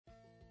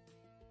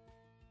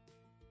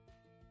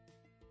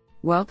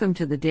Welcome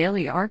to the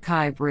Daily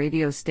Archive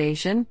radio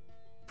station,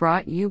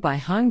 brought you by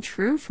Hung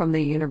Tru from the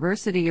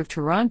University of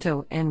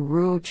Toronto and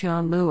Ruo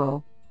Chan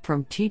Luo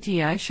from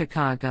TTI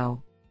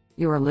Chicago.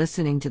 You are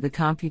listening to the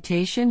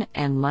Computation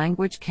and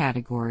Language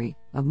category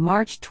of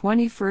March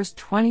 21,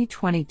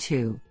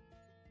 2022.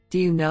 Do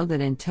you know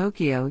that in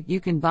Tokyo you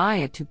can buy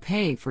a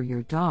toupee for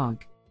your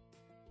dog?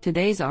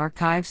 Today's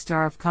archive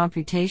star of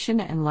Computation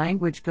and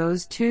Language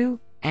goes to,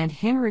 and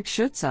Hinrich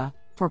Schutze,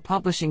 for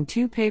publishing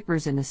 2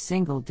 papers in a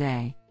single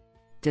day.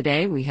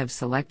 Today we have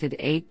selected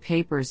 8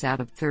 papers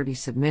out of 30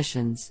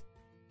 submissions.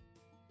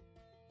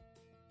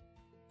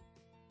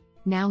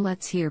 Now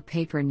let's hear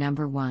paper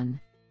number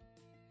 1.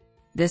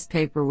 This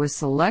paper was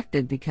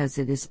selected because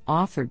it is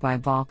authored by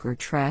Volker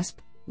Tresp,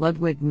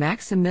 Ludwig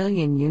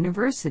Maximilian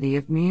University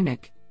of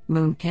Munich,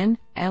 München,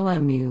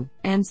 LMU,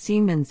 and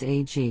Siemens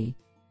AG.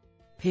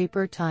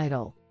 Paper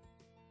title: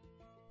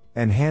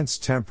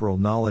 Enhanced Temporal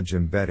Knowledge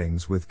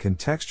Embeddings with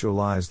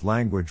Contextualized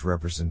Language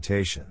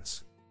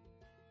Representations.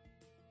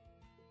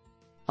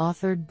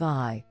 Authored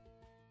by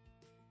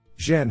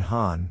Zhen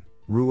Han,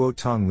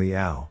 Ruotong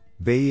Liao,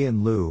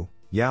 Beiyin Liu,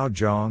 Yao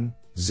Zhang,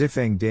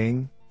 Zifeng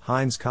Ding,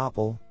 Heinz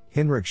Koppel,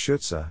 Hinrich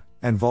Schutze,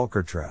 and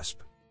Volker Tresp.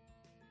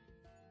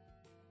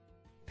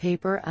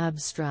 Paper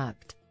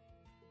abstract: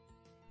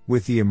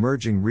 With the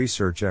emerging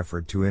research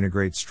effort to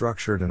integrate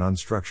structured and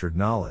unstructured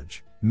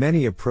knowledge,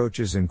 many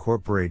approaches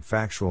incorporate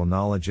factual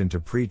knowledge into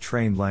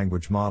pre-trained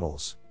language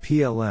models,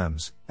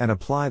 PLMs, and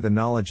apply the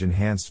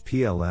knowledge-enhanced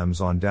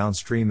PLMs on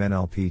downstream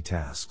NLP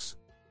tasks.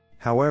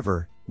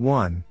 However,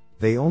 1.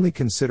 They only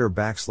consider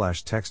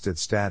 \texted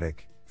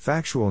static,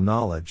 factual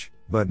knowledge,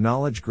 but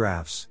knowledge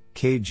graphs,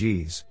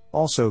 KGs,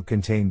 also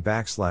contain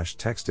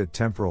 \texted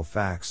temporal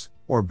facts,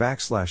 or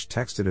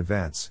 \texted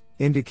events,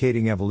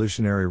 indicating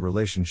evolutionary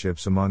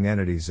relationships among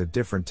entities at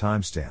different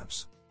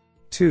timestamps.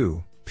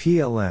 2.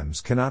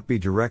 PLMs cannot be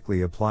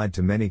directly applied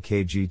to many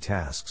KG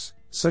tasks,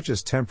 such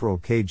as temporal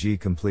KG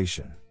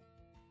completion.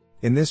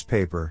 In this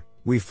paper,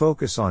 we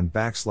focus on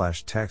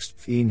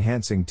 \text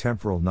enhancing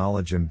temporal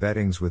knowledge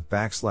embeddings with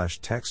 \text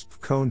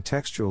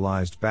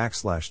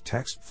contextualized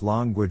 \text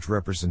language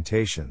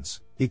representations,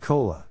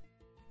 ECOLA.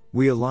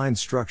 We align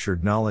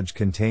structured knowledge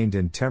contained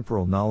in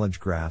temporal knowledge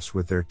graphs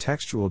with their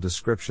textual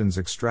descriptions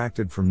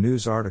extracted from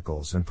news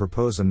articles and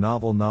propose a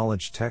novel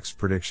knowledge text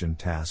prediction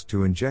task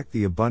to inject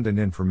the abundant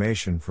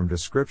information from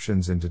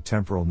descriptions into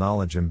temporal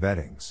knowledge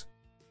embeddings.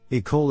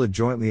 ECOLA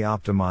jointly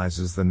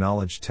optimizes the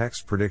knowledge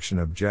text prediction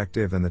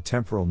objective and the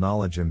temporal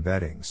knowledge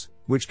embeddings,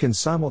 which can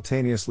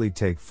simultaneously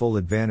take full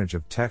advantage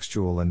of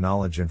textual and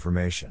knowledge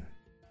information.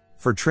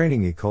 For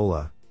training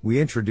ECOLA, we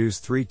introduce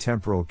 3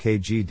 temporal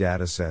KG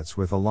datasets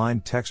with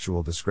aligned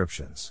textual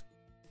descriptions.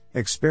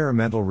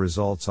 Experimental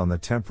results on the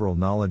temporal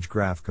knowledge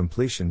graph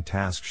completion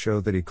task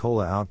show that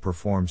ECOLA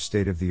outperforms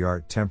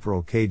state-of-the-art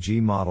temporal KG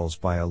models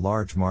by a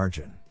large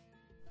margin.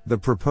 The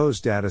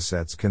proposed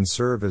datasets can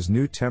serve as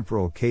new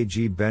temporal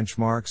KG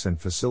benchmarks and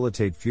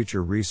facilitate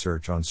future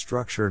research on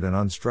structured and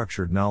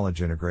unstructured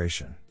knowledge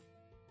integration.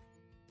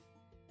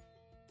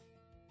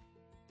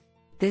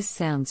 This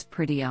sounds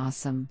pretty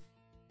awesome.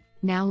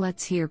 Now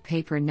let's hear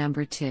paper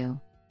number 2.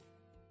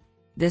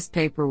 This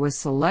paper was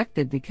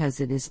selected because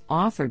it is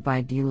authored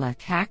by Dilek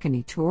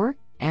Hakani-Tur,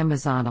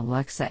 Amazon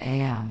Alexa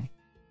AI.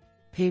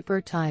 Paper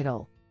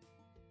title: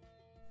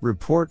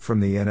 Report from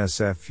the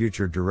NSF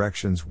Future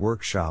Directions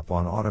Workshop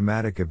on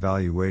Automatic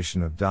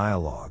Evaluation of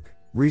Dialogue,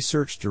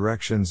 Research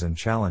Directions and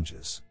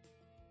Challenges.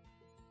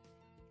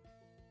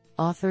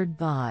 Authored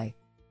by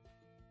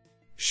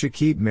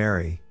Shakib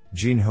Mary,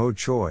 Jean-Ho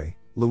Choi,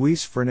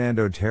 Luis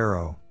Fernando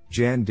Tero,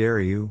 Jan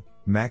Dariu,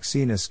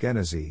 Maxine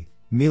Eskenazi,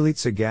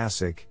 Milica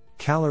Gasic,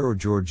 Kalaro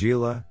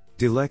Georgila,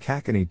 Dilek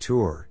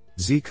Hakani-Tur,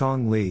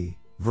 Zikong Li,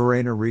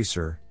 Verena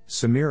Reeser,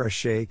 Samira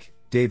Sheikh,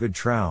 David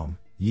Traum,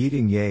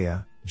 Yiding Yea,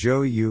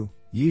 Zhou Yu,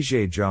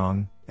 Yizhe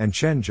Zhang, and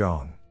Chen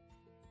Zhang.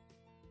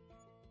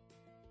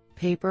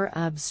 Paper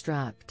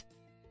abstract: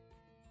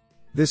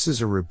 This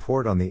is a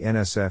report on the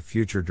NSF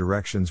Future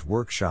Directions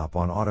Workshop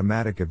on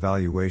Automatic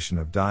Evaluation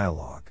of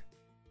Dialogue.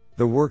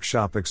 The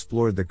workshop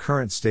explored the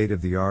current state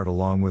of the art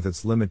along with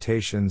its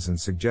limitations and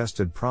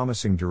suggested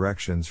promising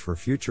directions for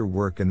future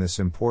work in this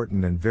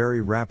important and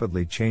very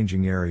rapidly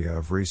changing area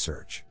of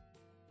research.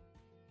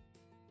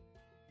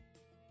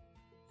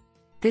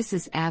 This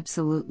is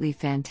absolutely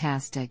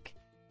fantastic.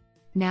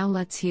 Now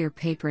let's hear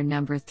paper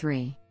number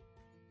 3.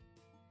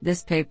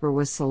 This paper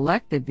was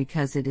selected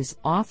because it is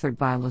authored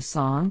by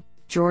Lausanne,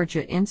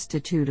 Georgia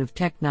Institute of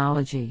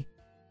Technology.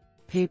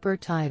 Paper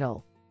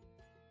title: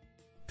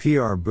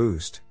 PR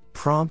Boost,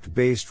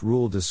 Prompt-Based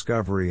Rule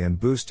Discovery and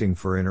Boosting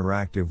for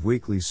Interactive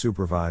Weekly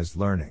Supervised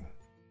Learning.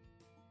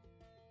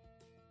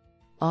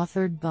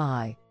 Authored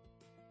by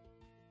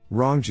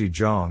Rongji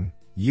Zhang,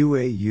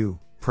 UAU,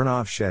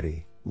 Pranav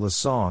Shetty,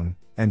 Lasong,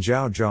 and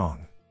Zhao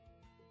Zhang.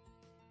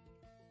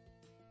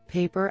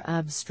 Paper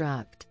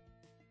abstract: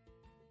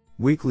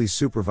 Weekly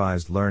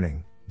Supervised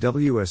Learning,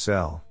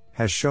 WSL,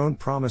 has shown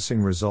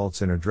promising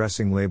results in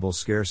addressing label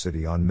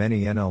scarcity on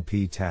many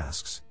NLP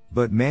tasks,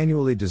 but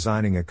manually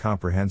designing a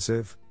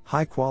comprehensive,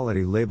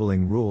 high-quality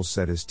labeling rule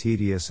set is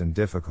tedious and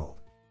difficult.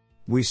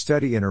 We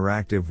study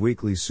interactive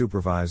weekly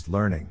supervised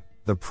learning,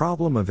 the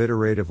problem of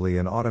iteratively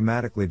and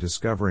automatically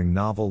discovering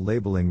novel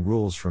labeling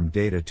rules from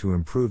data to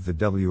improve the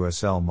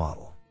WSL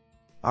model.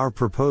 Our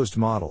proposed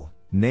model,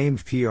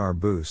 named PR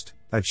Boost,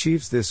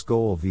 achieves this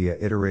goal via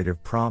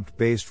iterative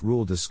prompt-based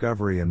rule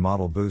discovery and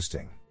model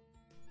boosting.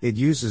 It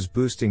uses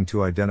boosting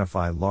to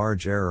identify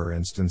large error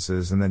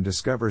instances and then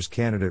discovers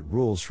candidate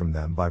rules from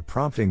them by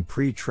prompting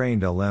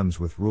pre-trained LMs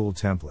with rule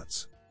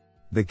templates.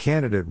 The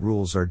candidate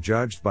rules are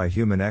judged by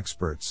human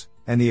experts,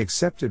 and the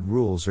accepted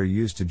rules are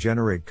used to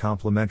generate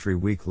complementary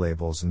weak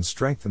labels and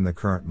strengthen the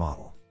current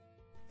model.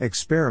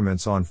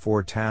 Experiments on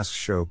 4 tasks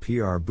show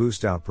PR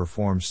Boost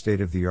outperforms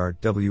state-of-the-art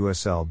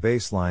WSL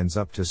baselines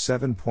up to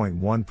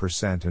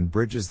 7.1% and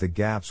bridges the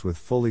gaps with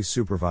fully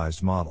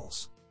supervised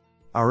models.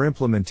 Our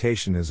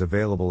implementation is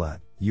available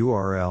at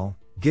URL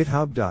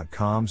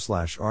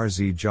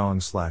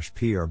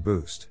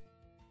github.com/rzjong/prboost.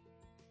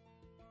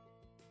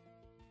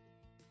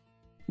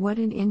 What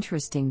an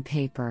interesting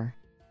paper.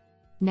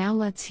 Now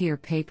let's hear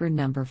paper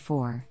number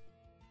 4.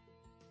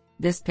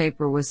 This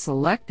paper was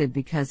selected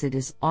because it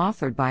is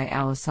authored by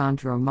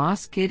Alessandro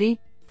Moschetti,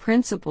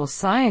 Principal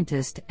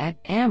Scientist at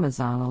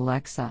Amazon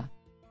Alexa.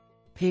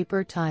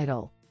 Paper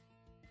title: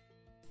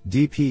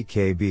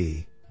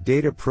 DPKB,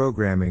 Data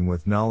Programming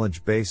with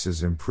Knowledge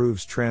Bases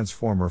Improves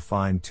Transformer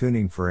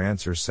Fine-Tuning for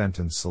Answer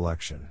Sentence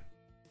Selection.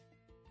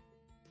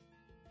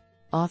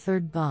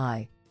 Authored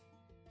by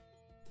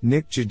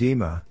Nick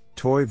Jadima,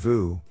 Toy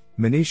Vu,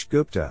 Manish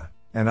Gupta,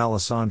 and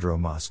Alessandro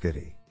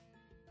Moschetti.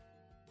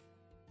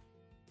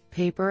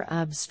 Paper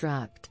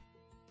abstract: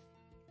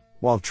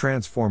 While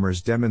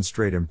transformers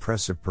demonstrate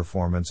impressive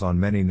performance on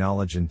many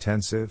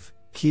knowledge-intensive,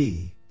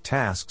 key,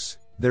 tasks,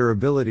 their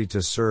ability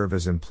to serve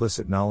as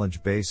implicit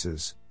knowledge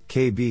bases,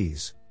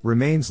 KBs,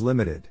 remains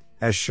limited,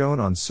 as shown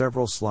on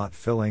several slot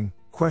filling,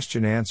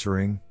 question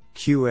answering,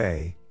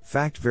 QA,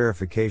 fact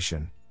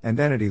verification, and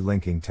entity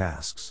linking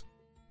tasks.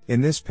 In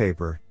this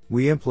paper,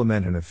 we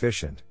implement an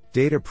efficient,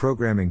 data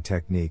programming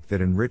technique that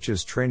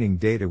enriches training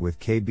data with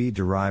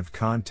KB-derived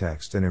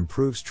context and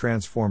improves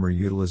transformer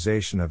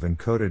utilization of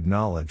encoded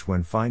knowledge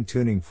when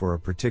fine-tuning for a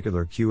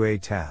particular QA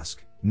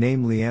task,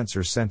 namely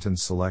answer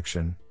sentence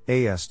selection,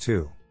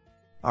 AS2.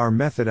 Our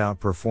method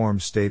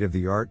outperforms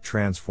state-of-the-art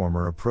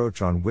transformer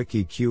approach on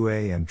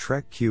WikiQA and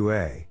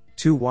TrekQA,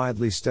 2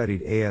 widely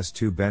studied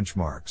AS2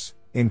 benchmarks,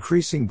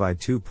 increasing by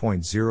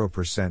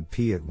 2.0%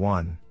 P at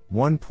 1,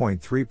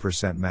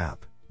 1.3%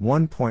 MAP,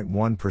 1.1%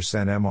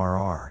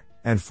 MRR,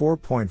 and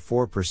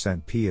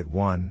 4.4% P at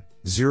 1,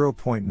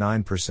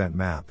 0.9%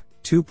 MAP,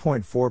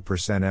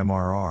 2.4%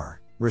 MRR,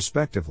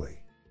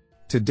 respectively.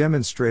 To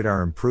demonstrate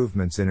our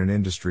improvements in an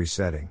industry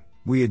setting,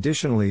 we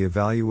additionally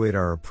evaluate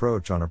our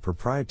approach on a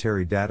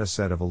proprietary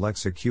dataset of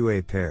Alexa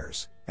QA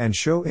pairs, and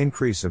show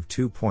increase of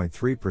 2.3%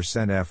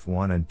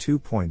 F1 and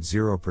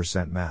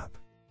 2.0% MAP.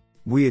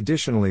 We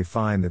additionally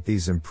find that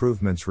these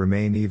improvements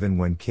remain even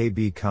when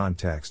KB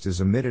context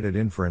is omitted at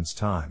inference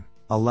time,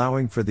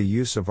 allowing for the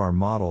use of our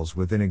models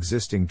within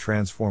existing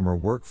transformer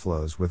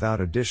workflows without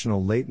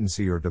additional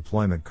latency or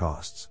deployment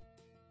costs.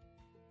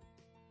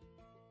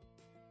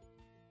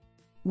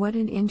 What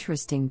an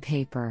interesting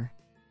paper.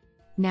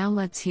 Now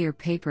let's hear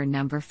paper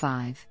number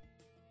 5.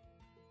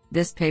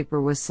 This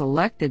paper was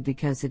selected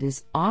because it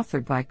is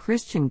authored by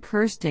Christian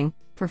Kirsting,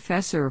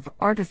 Professor of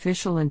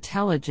Artificial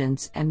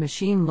Intelligence and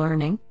Machine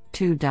Learning,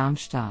 TU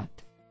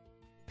Darmstadt.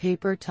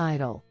 Paper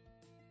title: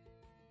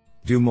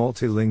 Do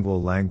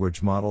multilingual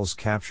language models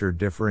capture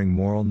differing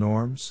moral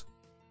norms?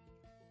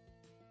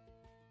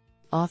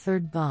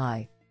 Authored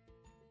by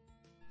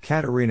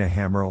Katarina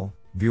Hammerl,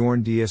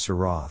 Bjorn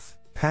Dieseroth,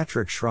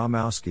 Patrick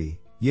Schramowski,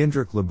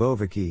 Jindrik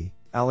Lebowicki,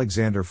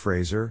 Alexander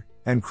Fraser,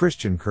 and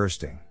Christian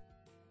Kirsting.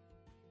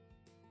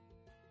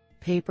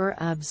 Paper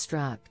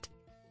abstract: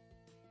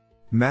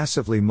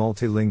 Massively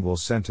multilingual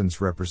sentence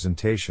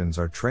representations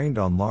are trained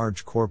on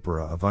large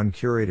corpora of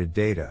uncurated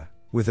data,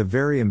 with a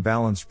very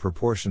imbalanced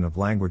proportion of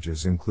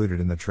languages included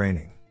in the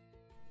training.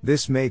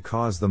 This may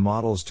cause the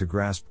models to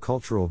grasp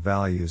cultural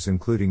values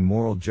including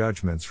moral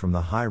judgments from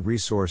the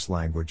high-resource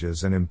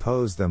languages and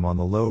impose them on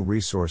the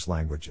low-resource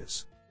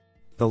languages.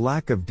 The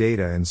lack of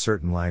data in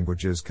certain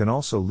languages can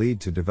also lead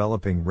to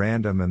developing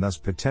random and thus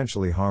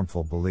potentially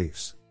harmful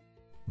beliefs.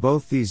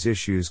 Both these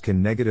issues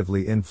can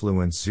negatively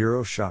influence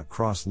zero-shot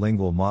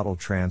cross-lingual model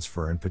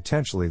transfer and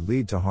potentially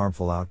lead to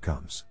harmful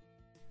outcomes.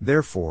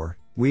 Therefore,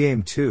 we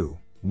aim to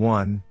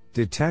 1.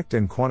 Detect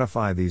and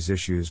quantify these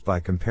issues by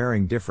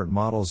comparing different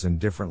models in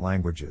different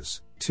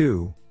languages.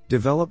 2.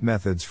 Develop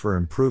methods for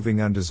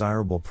improving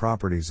undesirable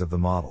properties of the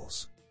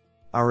models.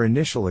 Our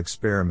initial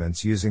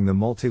experiments using the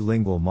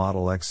multilingual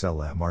model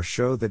XLM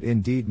show that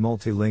indeed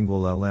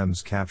multilingual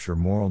LMs capture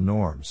moral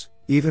norms,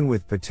 even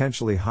with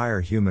potentially higher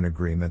human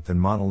agreement than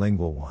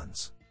monolingual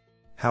ones.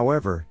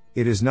 However,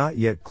 it is not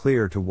yet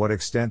clear to what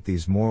extent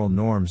these moral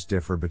norms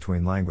differ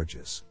between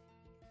languages.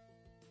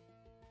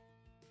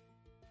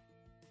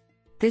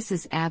 This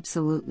is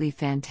absolutely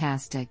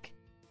fantastic.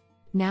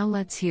 Now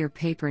let's hear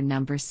paper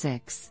number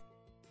 6.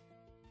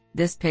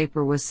 This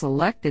paper was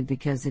selected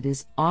because it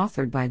is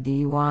authored by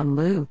Diyuan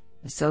Liu,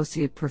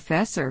 Associate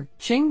Professor,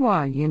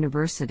 Tsinghua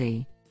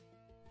University.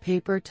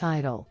 Paper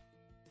title: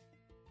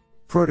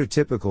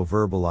 Prototypical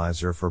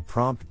Verbalizer for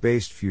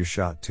Prompt-Based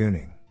Few-Shot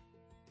Tuning.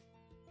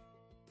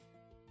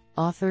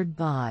 Authored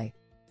by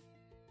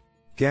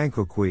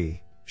Gangko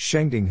Kui,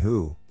 Shengding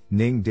Hu,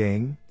 Ning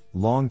Ding,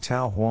 Long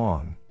Tao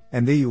Huang,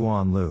 and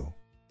Diyuan Liu.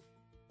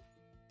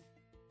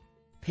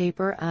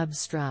 Paper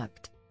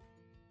abstract: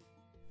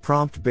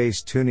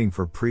 Prompt-based tuning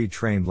for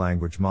pre-trained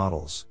language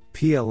models,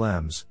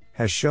 PLMs,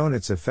 has shown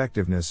its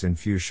effectiveness in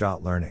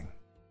few-shot learning.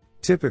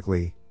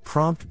 Typically,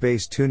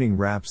 prompt-based tuning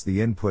wraps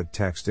the input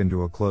text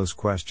into a closed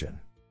question.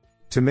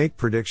 To make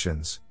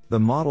predictions, the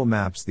model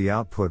maps the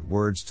output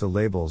words to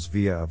labels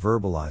via a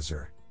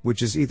verbalizer,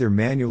 which is either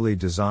manually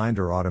designed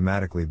or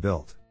automatically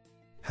built.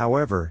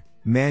 However,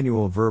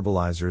 manual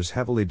verbalizers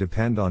heavily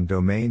depend on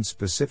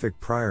domain-specific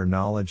prior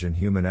knowledge and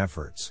human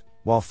efforts,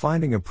 while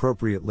finding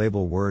appropriate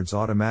label words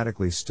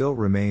automatically still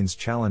remains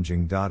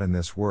challenging. In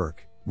this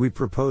work, we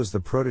propose the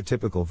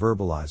prototypical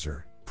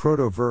verbalizer,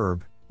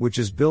 ProtoVerb, which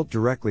is built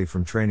directly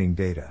from training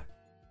data.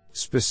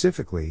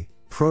 Specifically,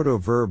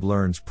 ProtoVerb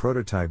learns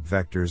prototype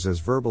vectors as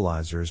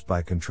verbalizers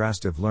by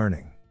contrastive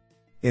learning.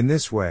 In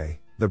this way,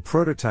 the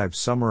prototypes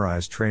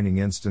summarize training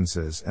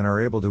instances and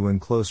are able to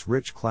enclose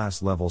rich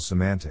class-level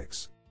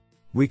semantics.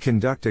 We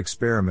conduct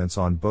experiments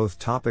on both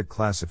topic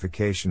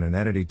classification and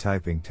entity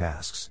typing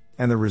tasks,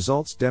 and the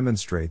results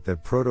demonstrate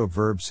that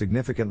ProtoVerb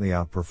significantly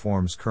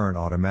outperforms current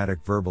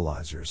automatic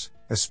verbalizers,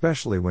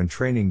 especially when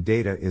training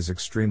data is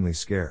extremely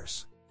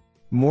scarce.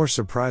 More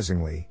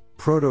surprisingly,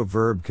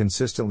 ProtoVerb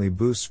consistently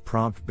boosts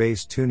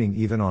prompt-based tuning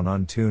even on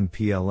untuned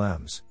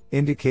PLMs,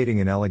 indicating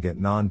an elegant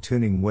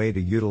non-tuning way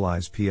to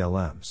utilize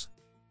PLMs.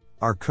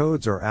 Our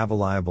codes are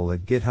available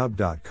at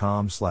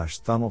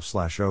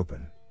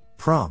github.com/thunnel/open.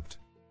 Prompt.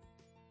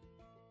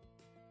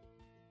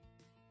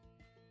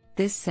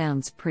 This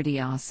sounds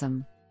pretty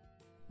awesome.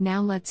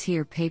 Now let's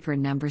hear paper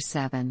number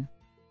 7.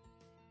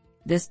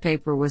 This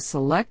paper was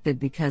selected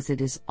because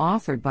it is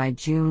authored by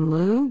Jun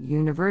Liu,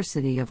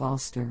 University of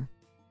Ulster.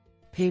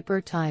 Paper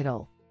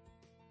title: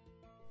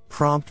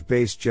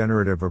 Prompt-based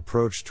generative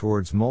approach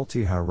towards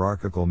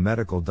multi-hierarchical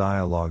medical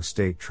dialogue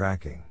state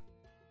tracking.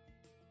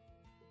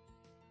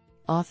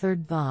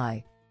 Authored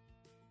by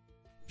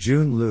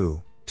Jun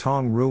Liu,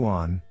 Tong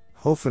Ruan,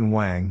 Hofen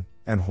Wang,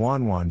 and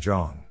Huanwan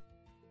Zhang.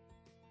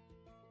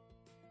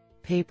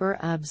 Paper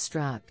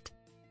abstract: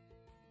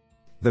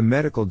 The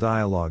medical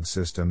dialogue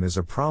system is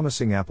a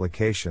promising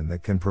application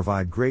that can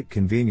provide great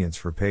convenience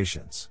for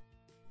patients.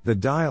 The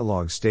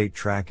Dialogue State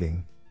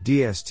Tracking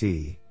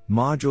 (DST)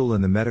 module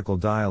in the medical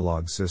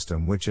dialogue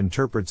system, which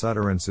interprets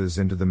utterances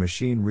into the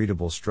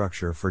machine-readable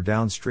structure for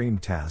downstream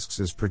tasks,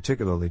 is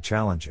particularly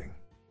challenging.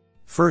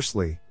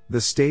 Firstly,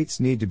 the states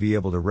need to be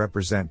able to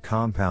represent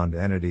compound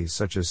entities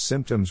such as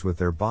symptoms with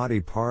their body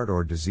part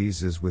or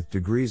diseases with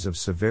degrees of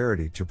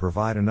severity to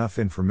provide enough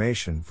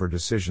information for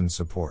decision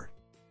support.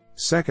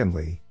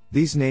 Secondly,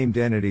 these named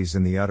entities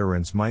in the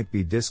utterance might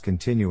be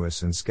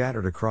discontinuous and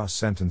scattered across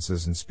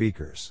sentences and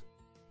speakers.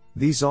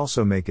 These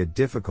also make it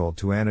difficult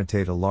to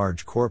annotate a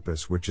large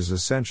corpus, which is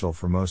essential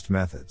for most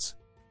methods.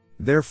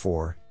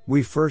 Therefore,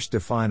 we first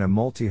define a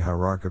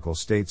multi-hierarchical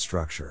state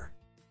structure.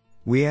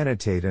 We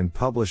annotate and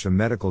publish a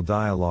medical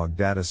dialogue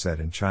dataset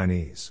in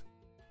Chinese.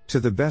 To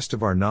the best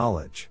of our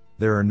knowledge,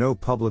 there are no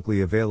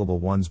publicly available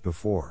ones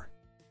before.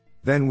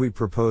 Then we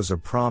propose a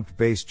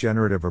prompt-based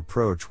generative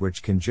approach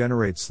which can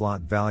generate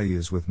slot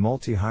values with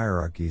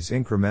multi-hierarchies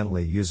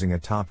incrementally using a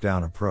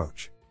top-down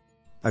approach.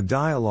 A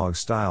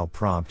dialogue-style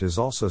prompt is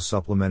also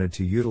supplemented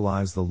to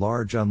utilize the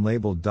large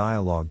unlabeled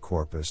dialogue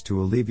corpus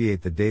to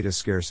alleviate the data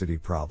scarcity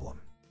problem.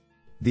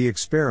 The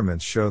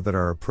experiments show that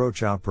our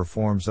approach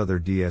outperforms other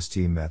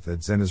DST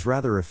methods and is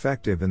rather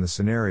effective in the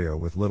scenario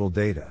with little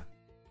data.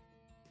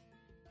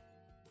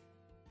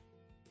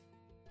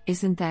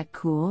 Isn't that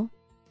cool?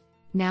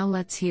 Now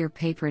let's hear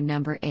paper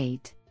number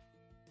 8.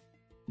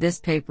 This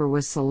paper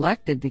was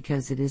selected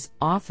because it is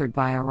authored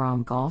by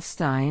Aram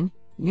Goldstein,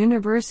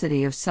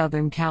 University of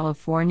Southern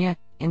California,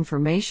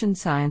 Information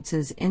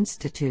Sciences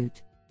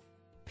Institute.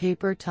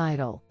 Paper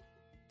title: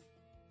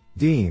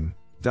 DEAM,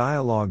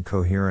 Dialogue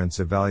Coherence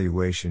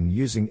Evaluation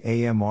using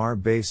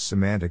AMR-based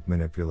semantic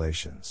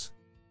manipulations.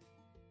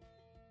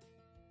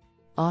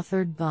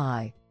 Authored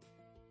by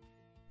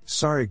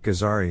Sarik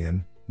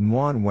Ghazarian,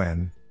 Nguyen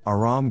Wen,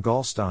 Aram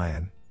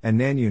Goldstein, and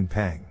Nanyun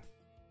Peng.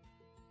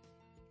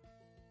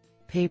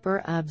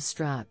 Paper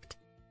abstract: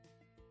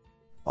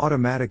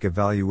 Automatic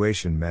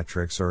evaluation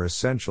metrics are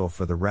essential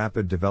for the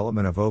rapid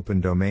development of open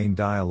domain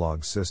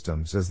dialogue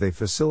systems as they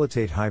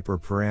facilitate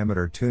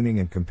hyperparameter tuning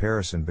and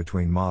comparison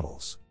between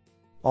models.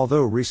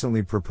 Although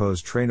recently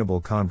proposed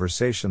trainable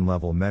conversation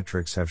level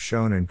metrics have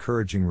shown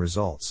encouraging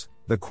results,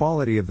 the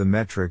quality of the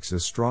metrics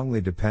is strongly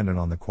dependent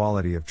on the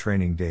quality of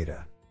training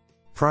data.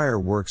 Prior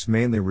works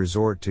mainly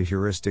resort to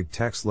heuristic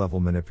text-level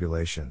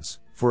manipulations,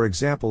 for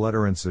example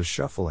utterances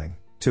shuffling,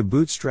 to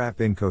bootstrap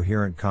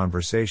incoherent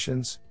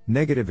conversations.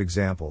 Negative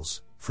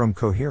examples, from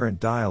coherent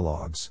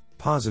dialogues,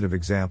 Positive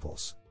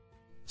examples.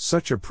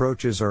 Such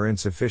approaches are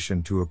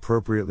insufficient to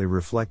appropriately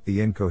reflect the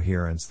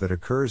incoherence that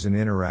occurs in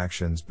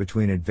interactions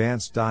between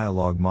advanced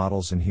dialogue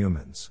models and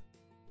humans.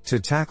 To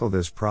tackle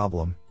this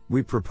problem,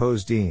 we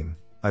propose DEAM,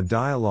 a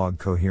dialogue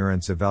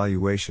coherence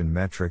evaluation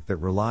metric that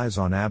relies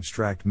on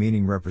abstract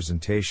meaning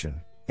representation,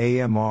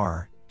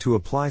 AMR, to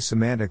apply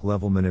semantic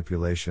level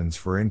manipulations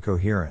for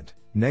incoherent,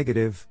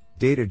 negative,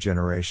 data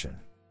generation.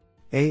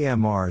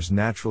 AMRs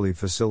naturally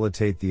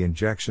facilitate the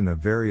injection of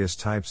various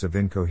types of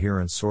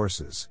incoherent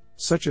sources,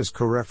 such as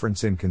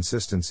coreference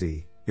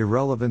inconsistency,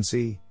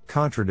 irrelevancy,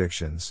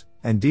 contradictions,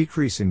 and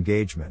decrease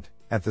engagement,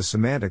 at the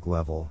semantic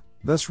level,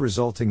 thus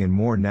resulting in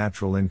more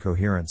natural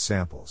incoherent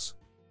samples.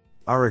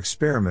 Our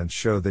experiments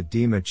show that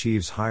DEAM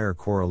achieves higher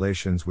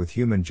correlations with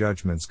human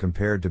judgments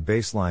compared to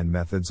baseline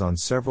methods on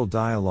several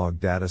dialogue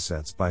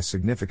datasets by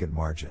significant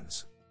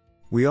margins.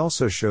 We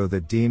also show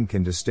that DEAM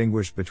can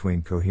distinguish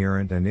between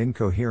coherent and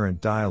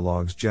incoherent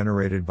dialogues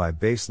generated by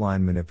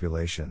baseline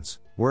manipulations,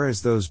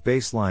 whereas those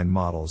baseline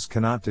models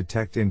cannot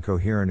detect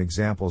incoherent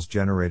examples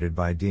generated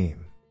by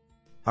DEAM.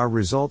 Our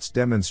results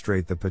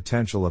demonstrate the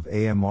potential of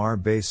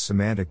AMR-based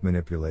semantic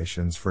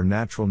manipulations for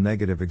natural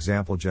negative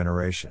example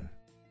generation.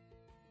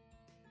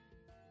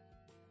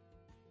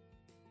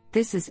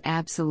 This is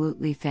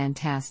absolutely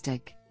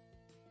fantastic.